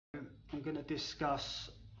I'm going to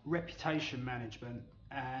discuss reputation management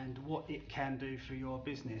and what it can do for your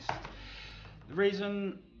business. The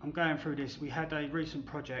reason I'm going through this, we had a recent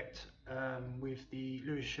project with the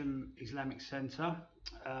Lewisham Islamic Centre,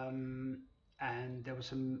 and there were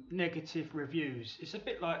some negative reviews. It's a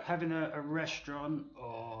bit like having a restaurant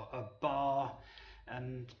or a bar,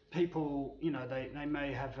 and people, you know, they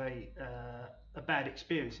may have a bad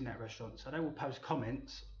experience in that restaurant, so they will post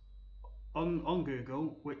comments on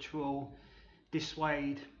Google which will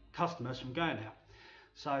dissuade customers from going there.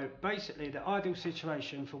 So basically, the ideal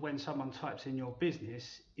situation for when someone types in your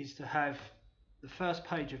business is to have the first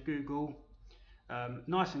page of Google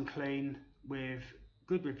nice and clean with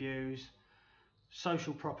good reviews,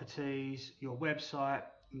 social properties, your website,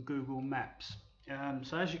 and Google Maps.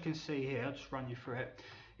 So as you can see here, I'll just run you through it.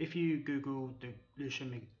 If you Google the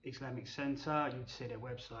Lewisham Islamic Centre, you'd see their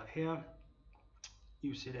website here.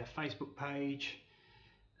 You see their Facebook page,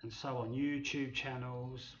 and so on, YouTube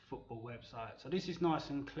channels, football website. So this is nice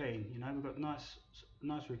and clean. You know, we've got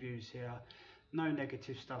nice reviews here, no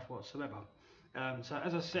negative stuff whatsoever. So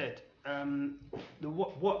as I said,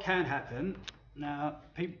 what can happen now?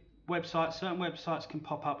 Certain websites can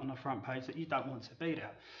pop up on the front page that you don't want to be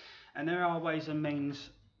there, and there are ways and means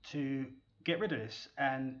to get rid of this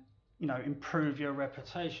and, you know, improve your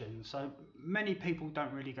reputation. So many people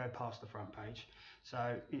don't really go past the front page.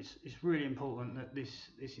 So it's really important that this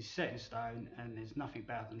is set in stone and there's nothing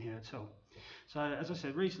bad in here at all. So as I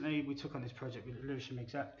said, recently we took on this project with the Lewisham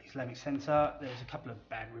Islamic Centre. There's a couple of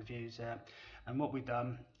bad reviews there, and what we've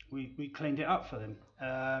done, we cleaned it up for them.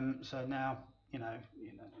 So now, you know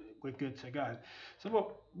we're good to go. So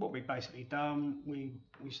what we've basically done, we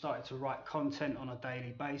started to write content on a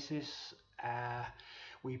daily basis.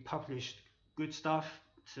 We published good stuff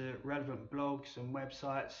to relevant blogs and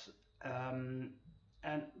websites,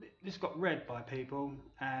 and this got read by people,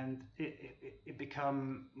 and it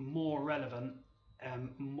become more relevant,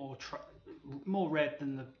 more read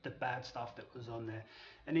than the bad stuff that was on there.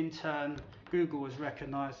 And in turn, Google has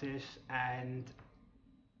recognised this and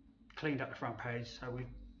cleaned up the front page. So we've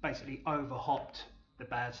basically overhopped the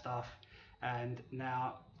bad stuff, and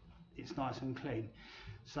now it's nice and clean.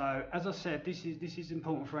 So as I said, this is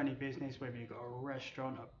important for any business, whether you've got a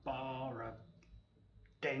restaurant, a bar, a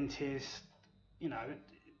dentist, you know,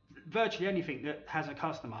 virtually anything that has a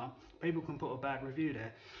customer, people can put a bad review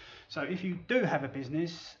there. So if you do have a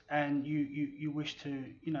business and you wish to,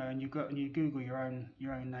 you know, and you Google your own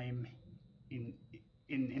name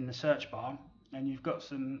in the search bar, and you've got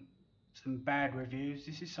some bad reviews,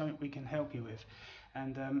 this is something we can help you with.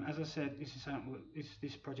 And as I said, this is something,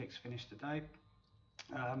 this project's finished today,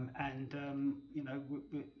 and you know,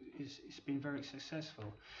 it's been very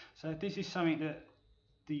successful. So if this is something that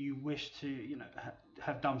you wish to, you know,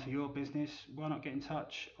 have done for your business, why not get in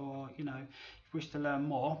touch? Or, you know, if you wish to learn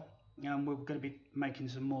more, we're going to be making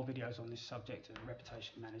some more videos on this subject of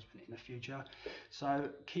reputation management in the future. So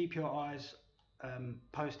keep your eyes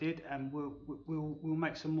posted, and we'll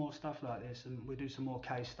make some more stuff like this, and we'll do some more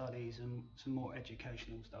case studies and some more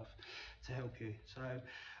educational stuff to help you. So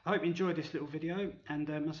I hope you enjoyed this little video, and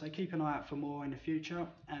I say keep an eye out for more in the future,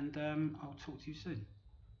 and I'll talk to you soon.